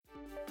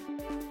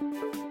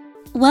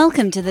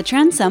Welcome to the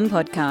Transum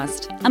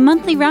Podcast, a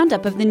monthly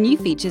roundup of the new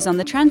features on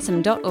the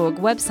transum.org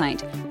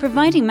website,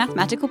 providing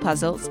mathematical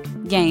puzzles,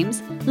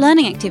 games,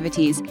 learning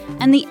activities,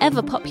 and the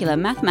ever-popular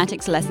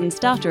mathematics lesson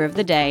starter of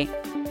the day.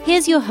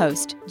 Here's your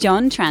host,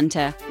 John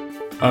Tranter.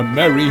 A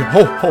merry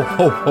ho ho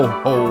ho ho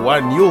ho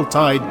and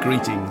Yuletide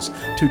greetings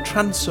to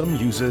Transum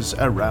users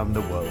around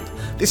the world.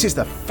 This is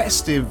the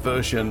festive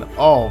version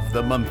of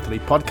the monthly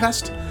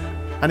podcast,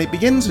 and it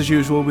begins as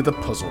usual with a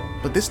puzzle,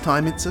 but this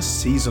time it's a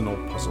seasonal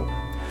puzzle.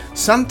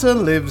 Santa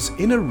lives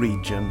in a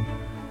region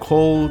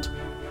called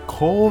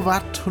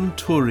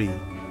Korvatunturi,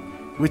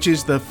 which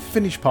is the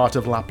Finnish part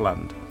of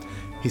Lapland.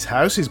 His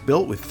house is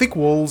built with thick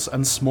walls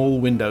and small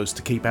windows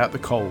to keep out the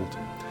cold.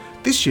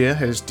 This year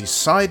has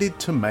decided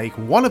to make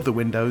one of the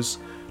windows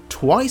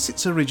twice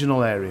its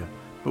original area,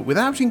 but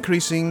without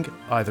increasing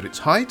either its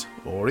height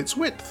or its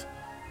width.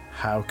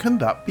 How can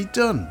that be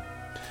done?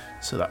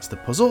 So that's the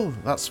puzzle,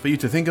 that's for you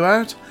to think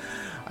about,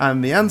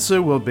 and the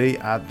answer will be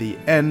at the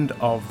end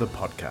of the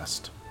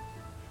podcast.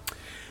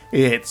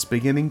 It's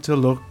beginning to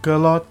look a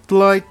lot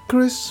like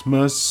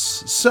Christmas,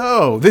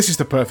 so this is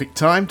the perfect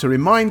time to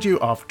remind you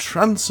of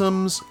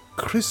Transum's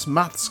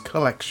Christmas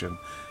collection.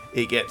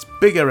 It gets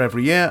bigger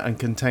every year and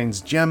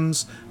contains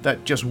gems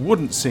that just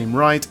wouldn't seem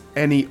right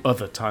any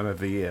other time of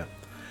the year.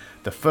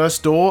 The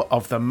first door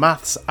of the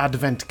Maths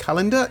Advent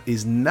Calendar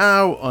is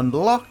now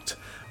unlocked,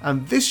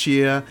 and this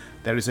year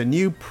there is a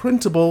new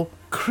printable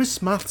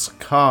Christmas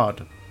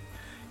card.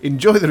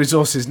 Enjoy the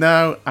resources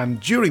now and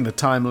during the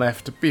time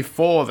left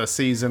before the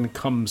season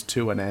comes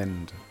to an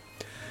end.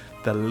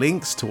 The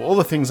links to all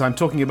the things I'm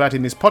talking about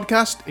in this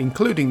podcast,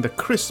 including the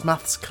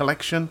Christmas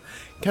collection,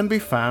 can be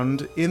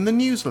found in the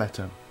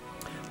newsletter.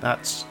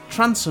 That's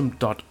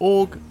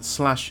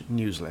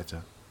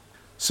transum.org/newsletter.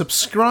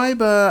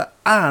 Subscriber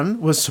Anne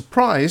was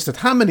surprised at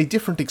how many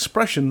different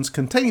expressions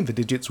containing the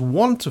digits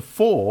 1 to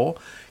 4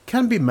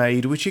 can be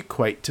made which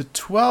equate to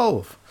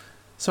 12.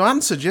 So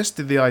Anne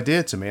suggested the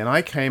idea to me and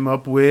I came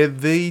up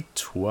with the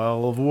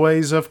 12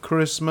 Ways of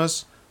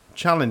Christmas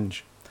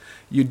challenge.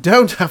 You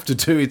don't have to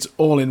do it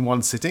all in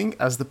one sitting,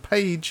 as the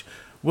page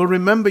will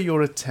remember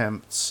your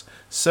attempts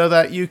so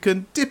that you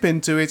can dip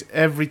into it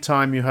every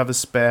time you have a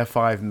spare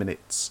 5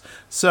 minutes.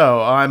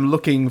 So I'm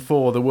looking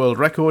for the world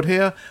record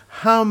here.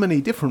 How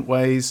many different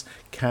ways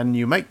can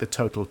you make the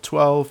total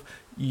 12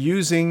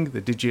 using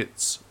the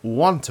digits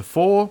 1 to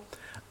 4?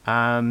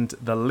 And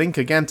the link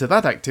again to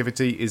that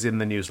activity is in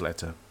the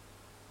newsletter.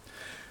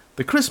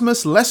 The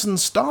Christmas lesson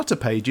starter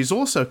pages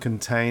also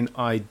contain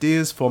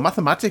ideas for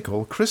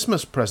mathematical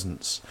Christmas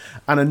presents.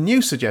 And a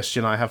new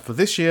suggestion I have for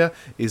this year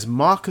is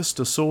Marcus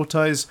de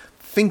Sorte's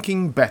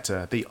Thinking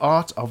Better, The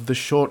Art of the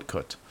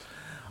Shortcut.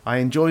 I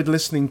enjoyed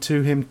listening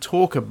to him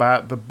talk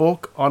about the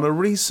book on a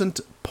recent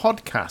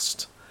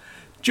podcast,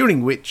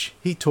 during which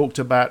he talked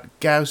about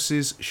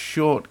Gauss's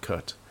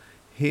shortcut.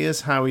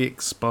 Here's how he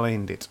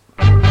explained it.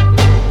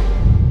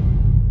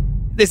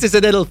 This is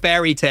a little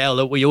fairy tale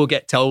that we all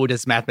get told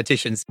as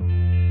mathematicians.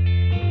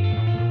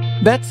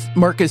 That's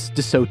Marcus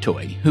de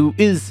Sautoy, who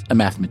is a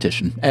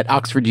mathematician at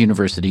Oxford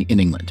University in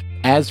England.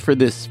 As for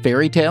this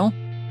fairy tale,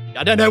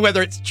 I don't know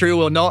whether it's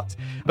true or not,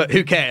 but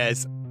who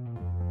cares?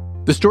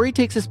 The story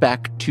takes us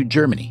back to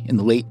Germany in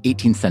the late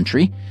 18th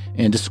century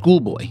and a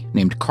schoolboy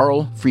named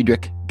Carl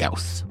Friedrich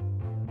Gauss.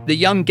 The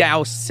young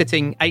Gauss,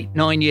 sitting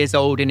 8-9 years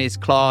old in his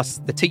class,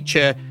 the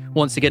teacher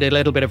wants to get a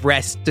little bit of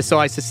rest,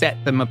 decides to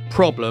set them a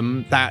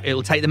problem that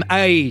it'll take them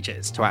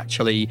ages to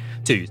actually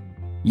do.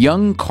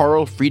 Young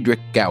Carl Friedrich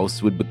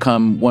Gauss would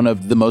become one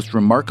of the most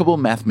remarkable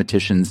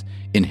mathematicians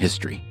in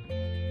history.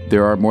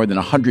 There are more than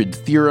 100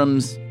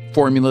 theorems,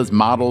 formulas,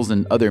 models,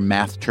 and other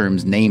math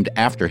terms named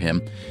after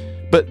him,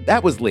 but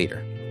that was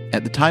later.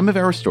 At the time of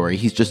our story,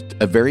 he's just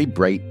a very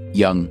bright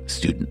young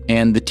student,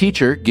 and the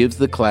teacher gives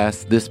the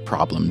class this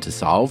problem to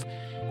solve.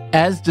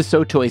 As de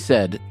Sautoy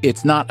said,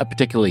 it's not a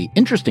particularly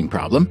interesting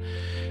problem.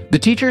 The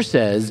teacher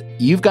says,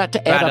 you've got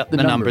to add up the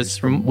numbers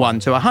from 1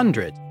 to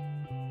 100.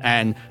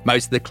 And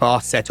most of the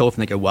class set off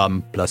and they go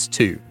 1 plus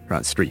 2,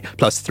 that's 3,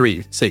 plus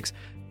 3, 6.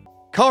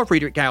 Carl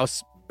Friedrich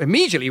Gauss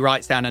immediately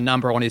writes down a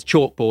number on his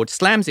chalkboard,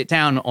 slams it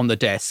down on the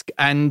desk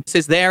and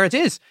says, there it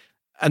is.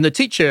 And the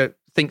teacher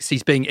thinks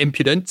he's being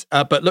impudent,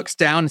 but looks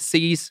down,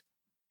 sees,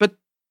 but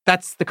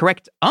that's the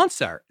correct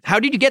answer. How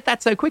did you get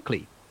that so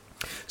quickly?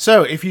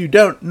 So, if you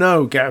don't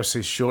know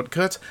Gauss's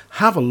shortcut,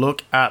 have a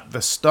look at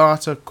the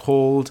starter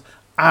called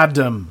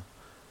Adam.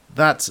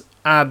 That's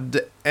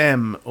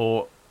Ad-em,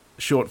 or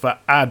short for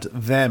add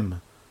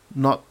them,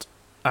 not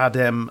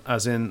Adam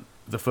as in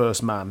the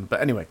first man. But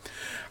anyway,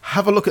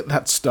 have a look at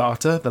that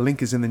starter. The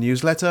link is in the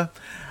newsletter.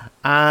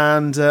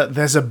 And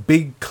there's a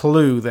big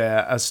clue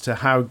there as to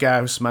how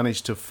Gauss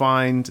managed to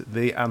find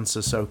the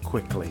answer so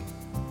quickly.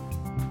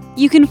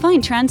 You can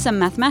find Transum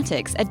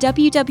Mathematics at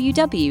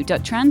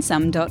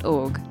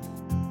www.transum.org.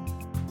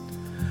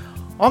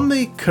 On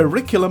the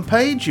curriculum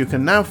page, you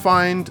can now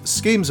find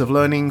schemes of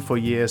learning for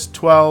years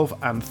 12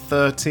 and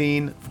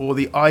 13 for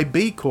the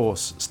IB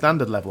course,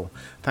 standard level.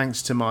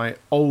 Thanks to my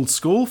old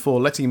school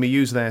for letting me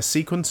use their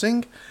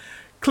sequencing.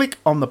 Click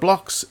on the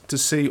blocks to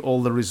see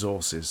all the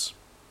resources.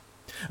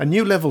 A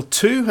new level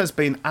 2 has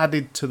been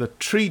added to the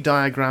tree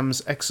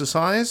diagrams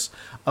exercise,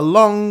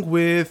 along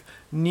with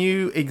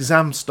new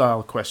exam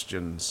style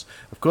questions.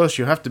 Of course,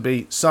 you have to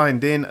be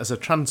signed in as a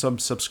Transom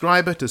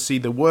subscriber to see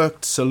the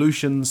worked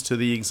solutions to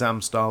the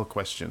exam style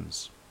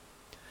questions.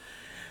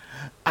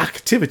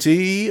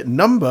 Activity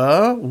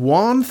number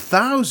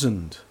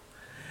 1000.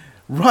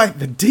 Right,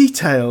 the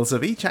details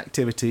of each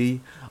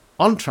activity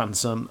on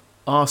Transom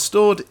are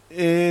stored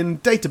in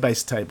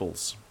database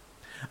tables,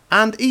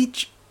 and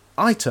each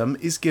item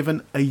is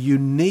given a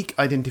unique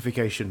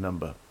identification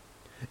number.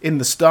 In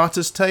the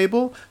starters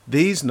table,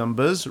 these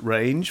numbers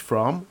range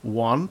from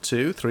 1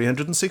 to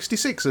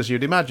 366, as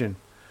you'd imagine.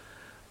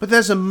 But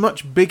there's a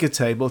much bigger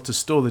table to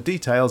store the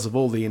details of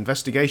all the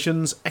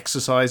investigations,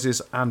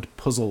 exercises, and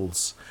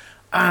puzzles.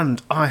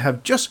 And I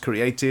have just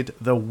created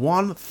the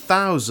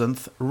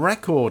 1000th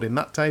record in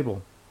that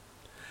table.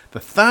 The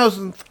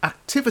 1000th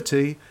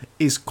activity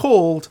is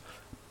called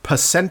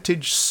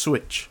Percentage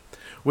Switch,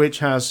 which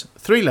has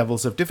 3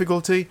 levels of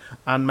difficulty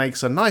and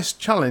makes a nice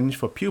challenge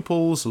for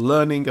pupils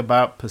learning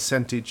about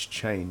percentage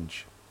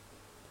change.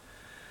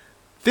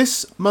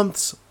 This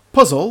month's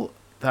puzzle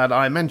that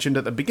I mentioned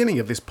at the beginning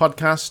of this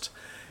podcast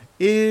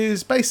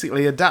is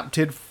basically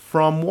adapted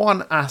from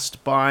one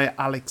asked by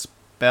Alex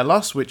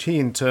Bellos, which he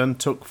in turn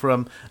took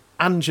from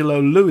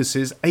Angelo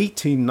Lewis's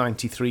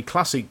 1893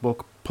 classic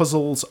book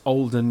Puzzles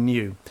Old and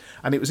New,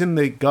 and it was in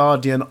the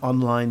Guardian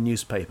online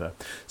newspaper.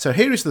 So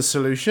here is the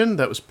solution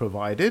that was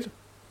provided.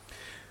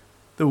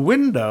 The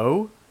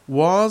window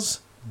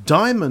was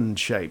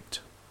diamond-shaped,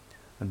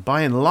 and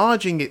by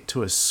enlarging it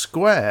to a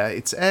square,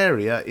 its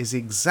area is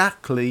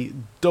exactly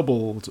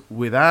doubled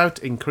without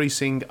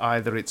increasing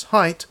either its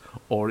height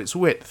or its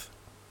width.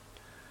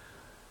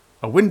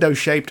 A window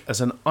shaped as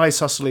an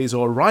isosceles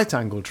or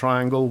right-angled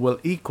triangle will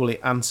equally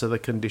answer the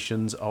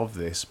conditions of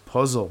this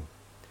puzzle.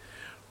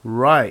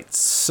 Right,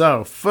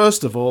 so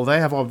first of all, they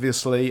have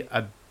obviously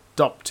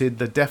adopted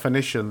the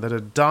definition that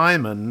a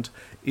diamond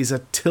is a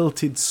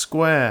tilted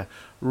square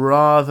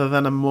rather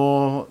than a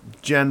more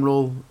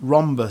general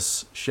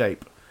rhombus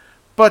shape.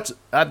 But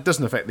that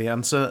doesn't affect the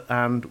answer,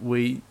 and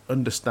we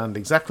understand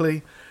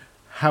exactly.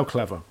 How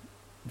clever.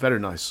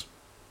 Very nice.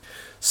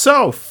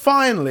 So,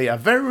 finally, a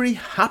very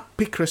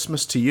happy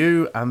Christmas to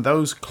you and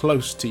those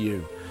close to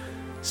you.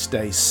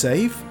 Stay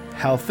safe,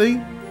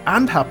 healthy,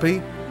 and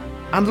happy,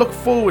 and look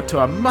forward to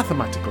a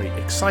mathematically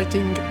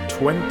exciting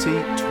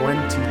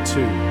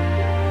 2022.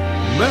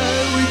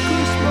 Merry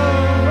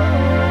Christmas!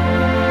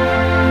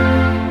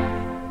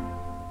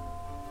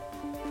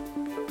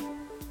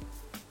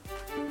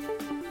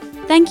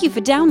 Thank you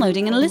for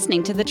downloading and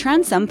listening to the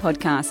Transom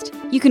podcast.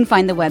 You can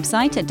find the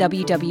website at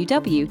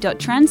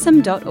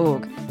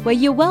www.transom.org, where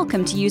you're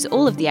welcome to use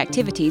all of the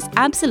activities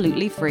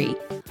absolutely free,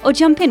 or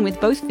jump in with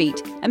both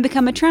feet and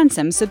become a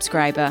Transom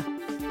subscriber.